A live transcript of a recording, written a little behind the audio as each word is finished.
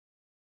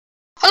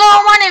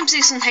Hello, my name's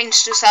Ethan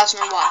Haynes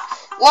 2001.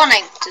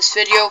 Warning, this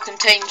video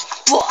contains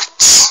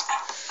butts.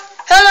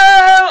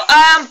 Hello,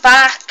 I am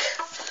back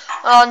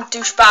on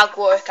Douchebag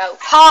Workout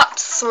Part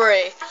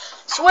 3.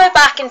 So we're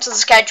back into the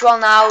schedule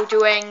now,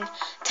 doing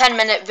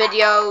 10-minute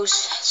videos.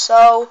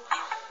 So,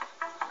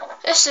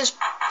 this is...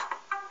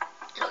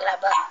 look at that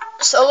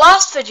butt. So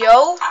last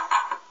video,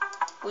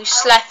 we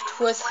slept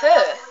with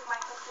her.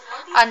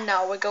 And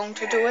now we're going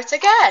to do it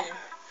again.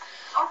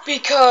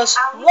 Because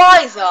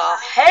why the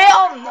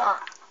hell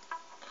not?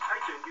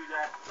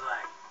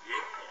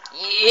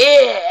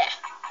 Yeah.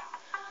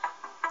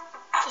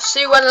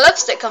 See, when the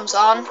lipstick comes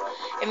on,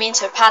 it means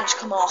her pants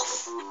come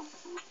off.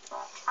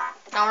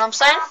 Know what I'm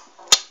saying?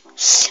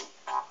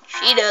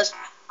 She does.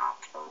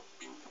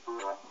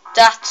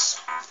 That's...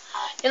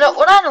 you know,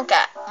 what I don't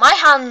get, my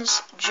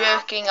hand's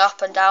jerking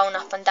up and down,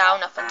 up and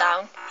down, up and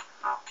down.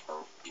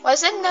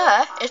 Whereas in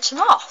there, it's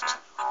not.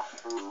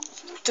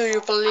 Do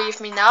you believe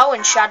me now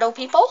in shadow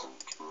people?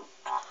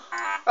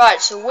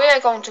 Right, so we're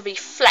going to be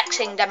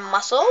flexing them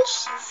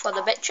muscles for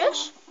the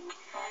bitches.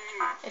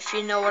 If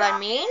you know what I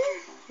mean.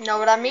 Know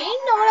what I mean?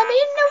 Know what I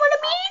mean? Know what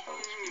I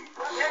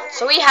mean?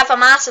 So we have a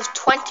mass of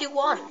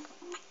 21.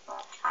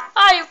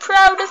 Are you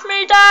proud of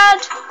me, Dad?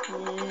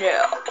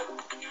 No.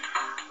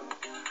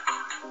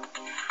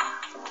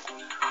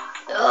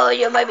 Oh,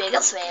 you're my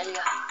biggest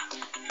failure.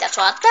 That's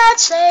what Dad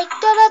said.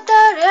 Da, da,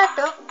 da, da,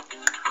 da.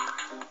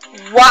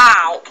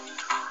 Wow.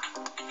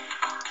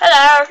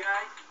 Hello.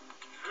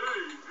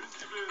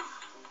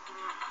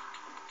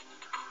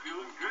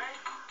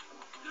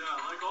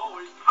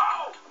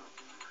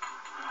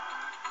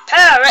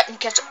 Parrot and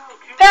kisser.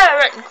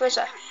 Parrot and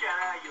kisser.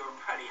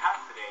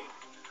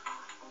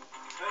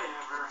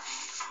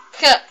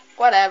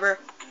 Whatever.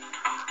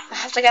 I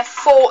have to get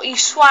 40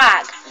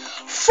 swag.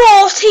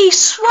 40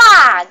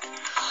 swag!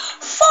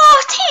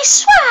 40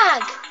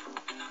 swag!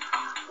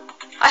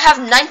 I have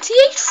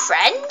 98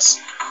 friends?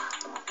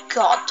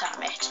 God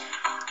damn it.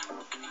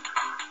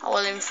 I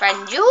will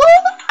unfriend you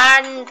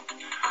and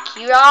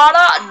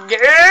Kiara.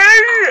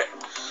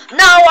 No!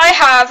 Now I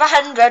have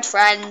 100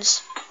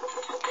 friends.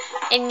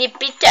 In the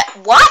bit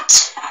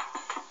what?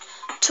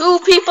 2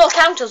 people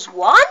count as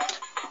 1?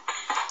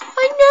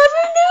 I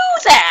never knew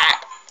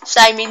that.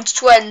 Same means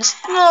twins.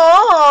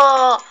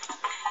 No.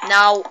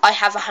 Now I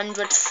have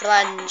 100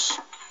 friends.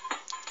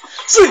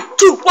 3,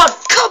 2, 1,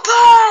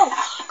 kapow!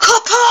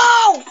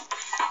 Kapow!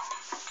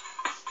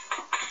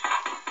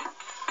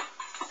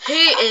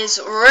 He is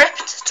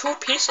ripped to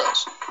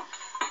pieces.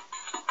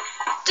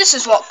 This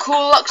is what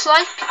cool looks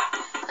like,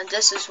 and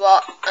this is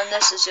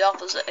the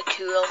opposite of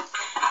cool.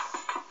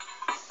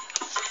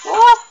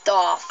 What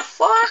the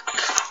fuck?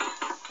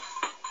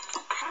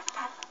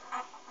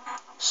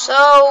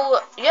 So,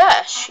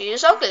 yeah, she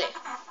is ugly.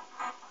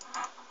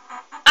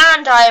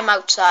 And I am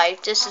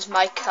outside. This is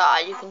my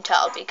car, you can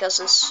tell, because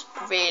it's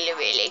really,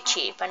 really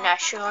cheap. And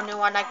that's the only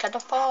one I can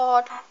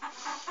afford.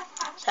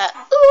 So,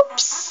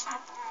 oops.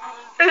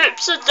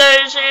 Oops a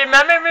daisy,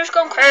 my memory's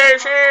gone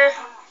crazy.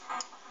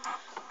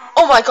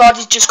 Oh my god,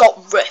 he just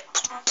got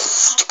ripped.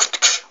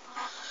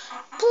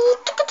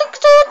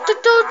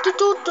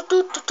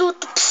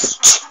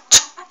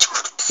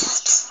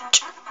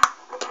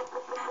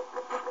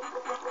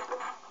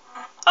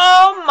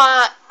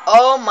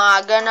 Oh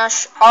my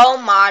goodness, oh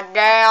my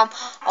damn,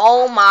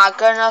 oh my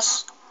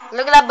goodness.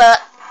 Look at that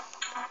butt.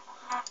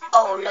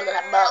 Oh, look at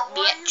that butt,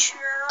 bitch.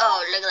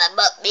 Oh, look at that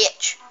butt,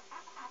 bitch.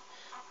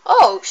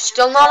 Oh,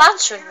 still not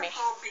answering me.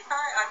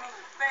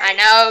 I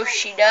know,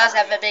 she does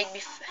have a big,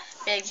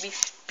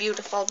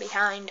 beautiful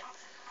behind.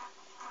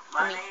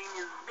 My name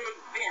is Big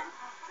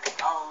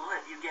Vince. I'll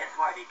let you guess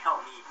why they call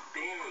me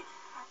Big.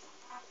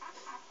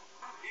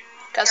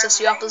 Because it's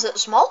the opposite of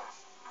small.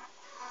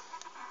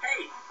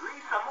 Hey,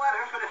 leave some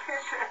water for the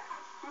fish.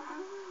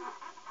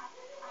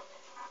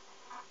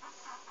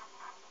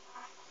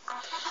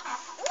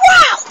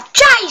 Wow,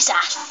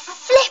 Jesus,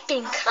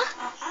 flipping cut.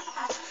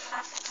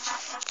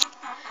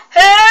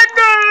 Hey,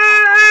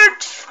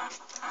 nerd!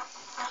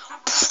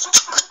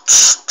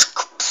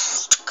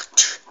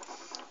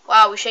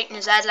 Wow, we're shaking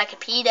his head like a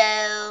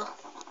pedo.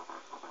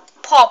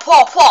 Paw,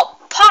 paw, paw,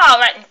 paw,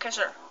 right and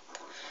kisser.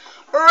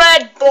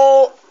 Red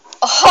Bull.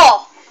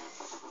 Oh,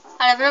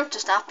 I never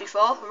noticed that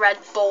before. Red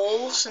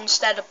balls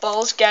instead of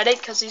balls. Get it?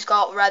 Because he's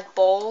got red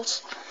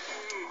balls.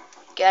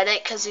 Get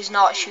it? Because he's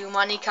not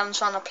human. He comes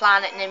from a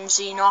planet named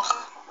Xenoch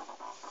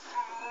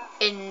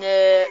in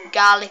the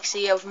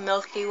galaxy of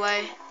Milky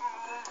Way.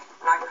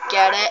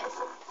 Get it?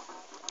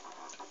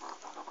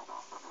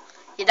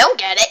 You don't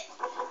get it?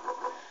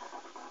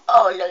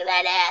 Oh, look at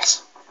that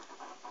ass.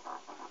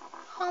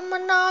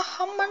 Humana,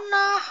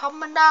 humana,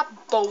 humana,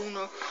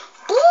 boner.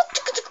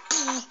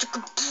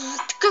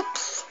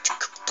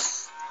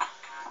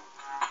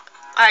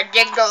 I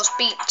dig those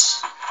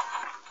beats.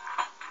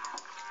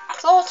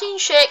 Protein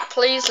shake,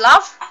 please,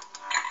 love.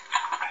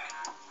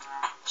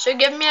 So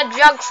give me a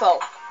jug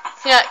full.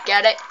 Yeah,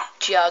 get it?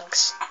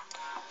 Jugs.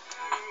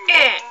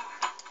 Yeah,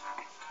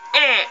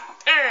 yeah.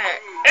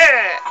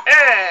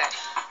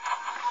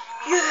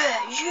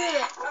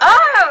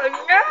 Oh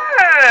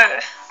no!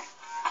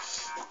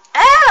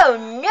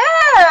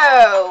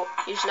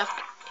 videos. Look,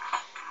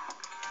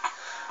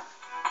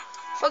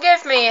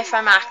 forgive me if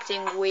I'm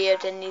acting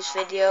weird in these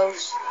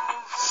videos.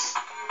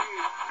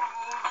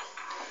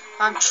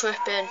 I'm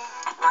tripping.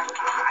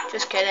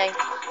 Just kidding.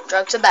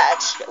 Drugs are bad.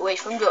 Get away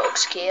from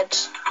drugs,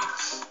 kids.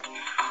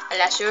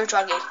 Unless you're a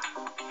druggie.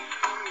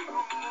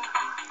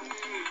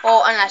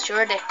 Or unless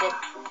you're addicted.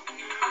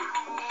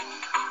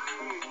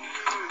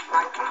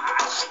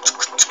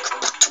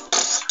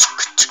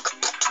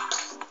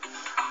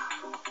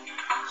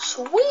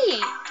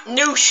 Sweet!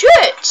 New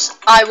shirts!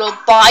 I will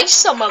buy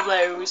some of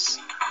those.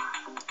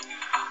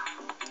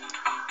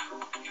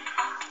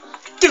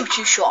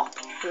 Duty shop.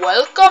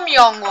 Welcome,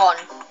 young one.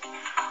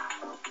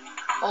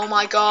 Oh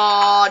my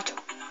god.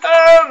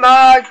 Oh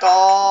my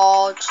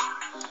god.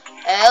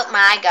 Oh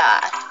my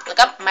god. Look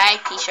up my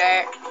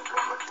t-shirt.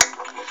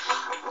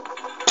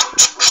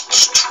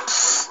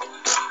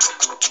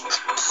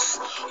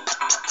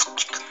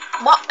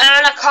 My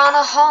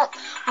anaconda hump.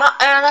 My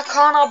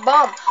anaconda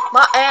bump.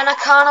 My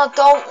anaconda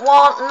don't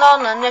want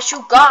none unless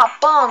you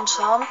got bun,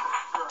 son.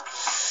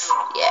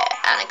 Yeah,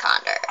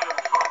 anaconda.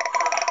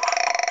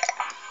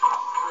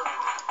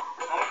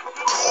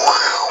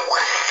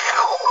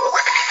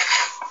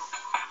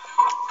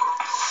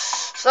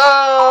 So,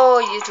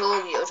 YouTube.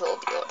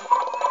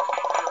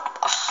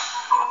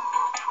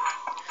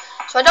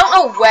 So I don't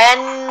know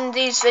when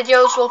these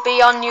videos will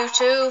be on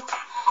YouTube.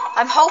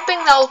 I'm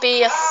hoping there'll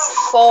be a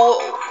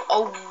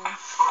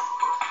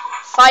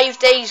 5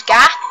 days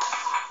gap.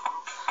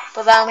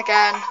 But then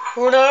again,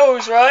 who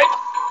knows, right?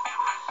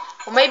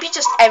 Or maybe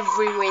just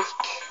every week.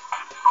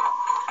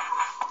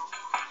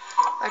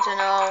 I don't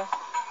know.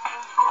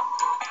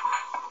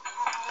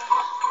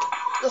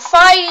 The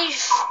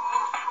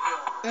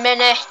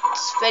 5-minute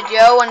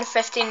video and the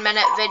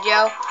 15-minute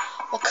video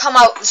will come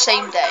out the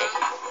same day.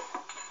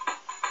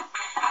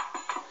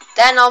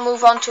 Then I'll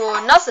move on to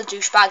another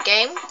douchebag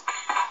game.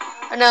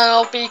 And then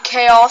it'll be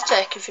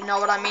chaotic, if you know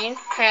what I mean.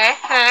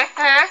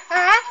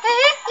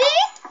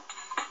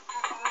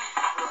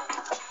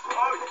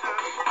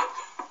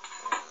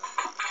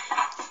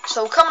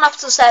 So coming up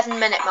to the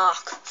 7-minute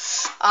mark.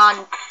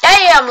 And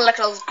damn, look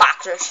at those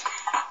bastards.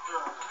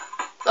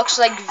 Looks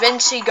like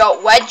Vincey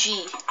got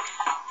wedgie.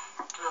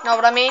 Know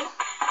what I mean?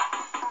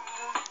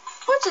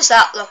 What does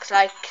that look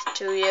like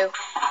to you?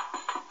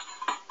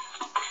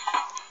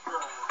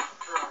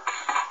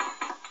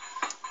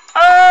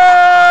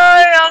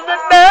 I am the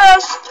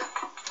best.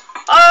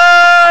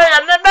 I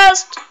am the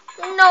best.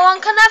 No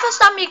one can ever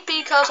stop me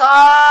because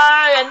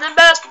I am the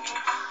best.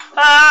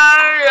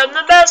 I am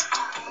the best.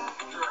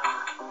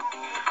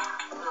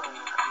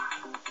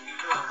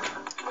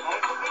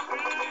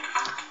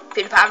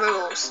 PewDiePie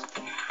rules.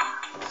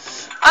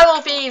 I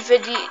will be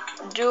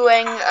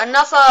doing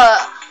another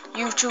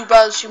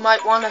YouTubers you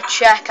might want to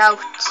check out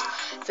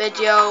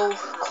video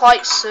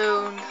quite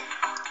soon.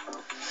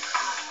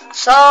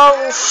 So,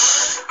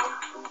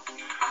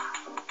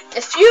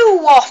 if you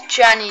watch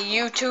any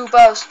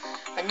YouTubers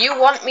and you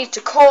want me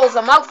to call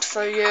them out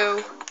for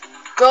you,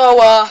 go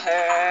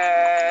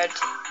ahead.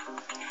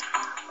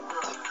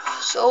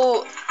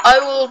 So, I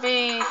will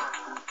be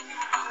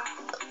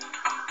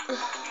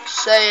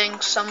saying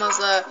some of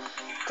the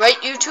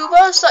great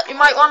YouTubers that you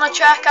might want to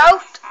check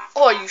out,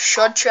 or you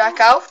should check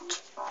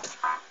out.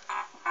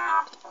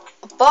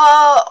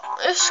 But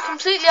it's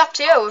completely up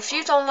to you. If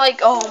you don't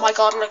like, oh my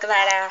god, look at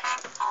that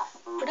ass.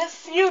 But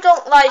if you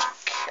don't like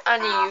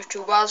any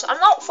YouTubers, I'm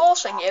not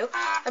forcing you.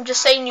 I'm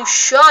just saying you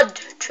should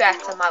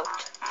check them out.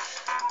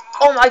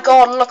 Oh my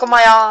god, look at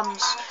my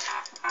arms.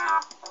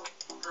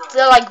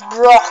 They're like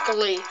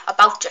broccoli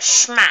about to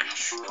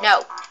smash.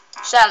 No,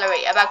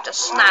 celery about to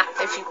snap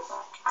if you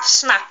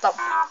snap them.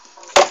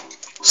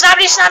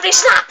 Snappity, snappity,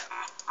 snap!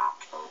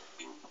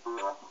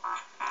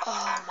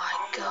 Oh my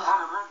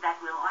god.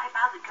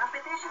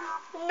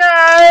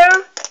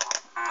 No!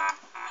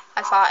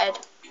 I farted.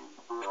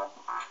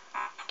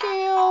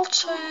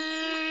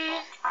 Guilty.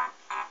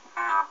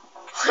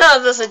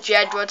 There's a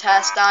Jedward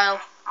hairstyle.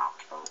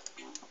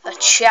 The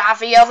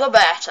chavier the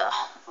better.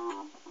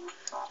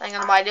 I'm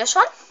gonna buy this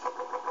one.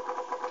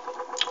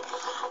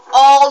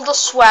 All the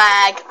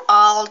swag.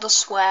 All the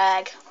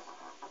swag.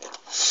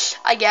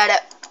 I get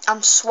it.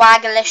 I'm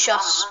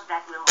swagalicious.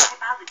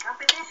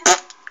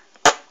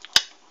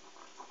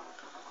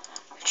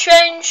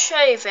 Change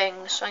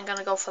shavings. So I'm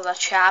gonna go for the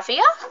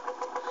Chavia.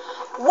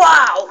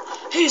 Wow,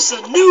 he's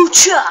the new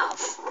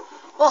Chav.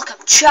 Welcome,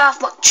 Chav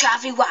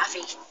McChavy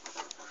Wavy.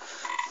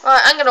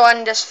 Right, I'm gonna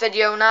end this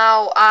video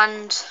now,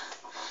 and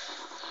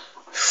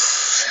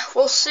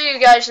we'll see you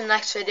guys in the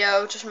next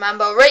video. Just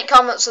remember, rate,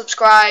 comment,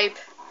 subscribe.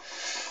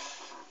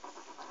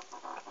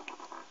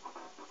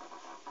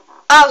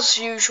 As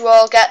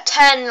usual, get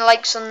 10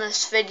 likes on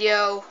this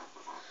video,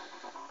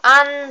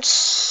 and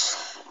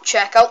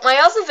check out my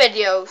other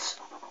videos.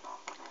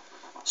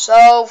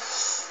 So,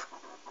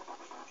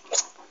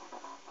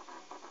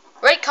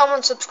 rate,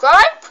 comment,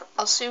 subscribe.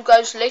 I'll see you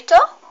guys later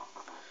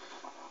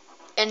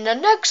in the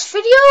next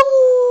video.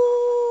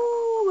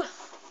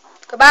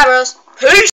 Goodbye, bros. Peace.